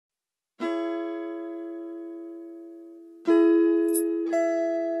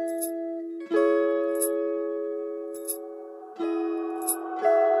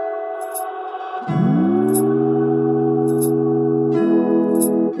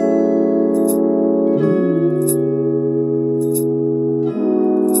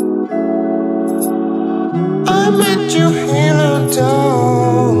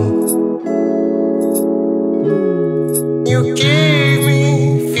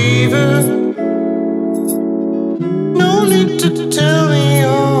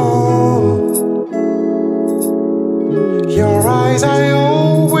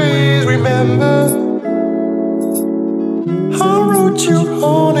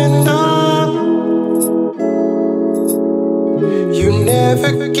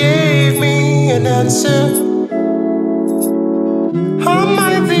answer. Am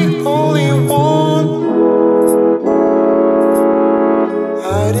I the only one?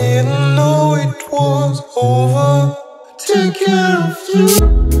 I didn't know it was over. Take care of you.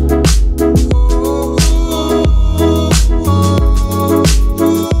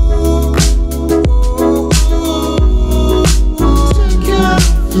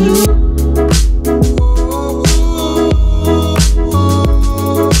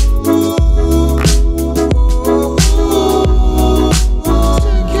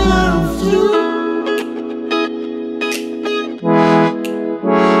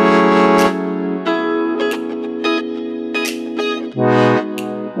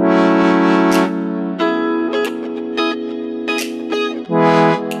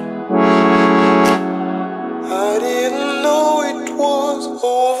 I didn't know it was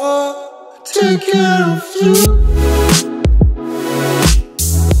over. Take care of you.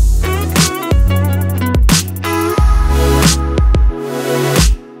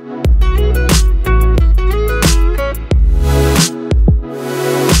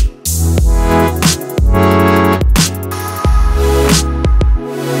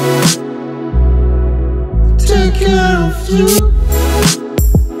 Take care of you.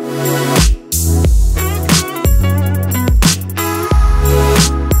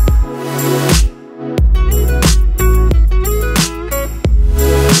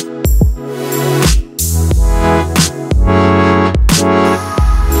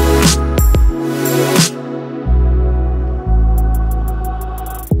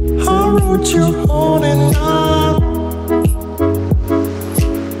 You on and on.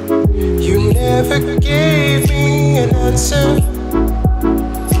 You never gave me an answer.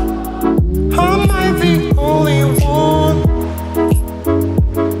 Am I the only one?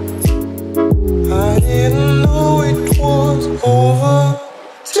 I didn't know it was over.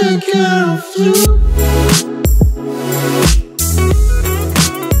 Take care of you.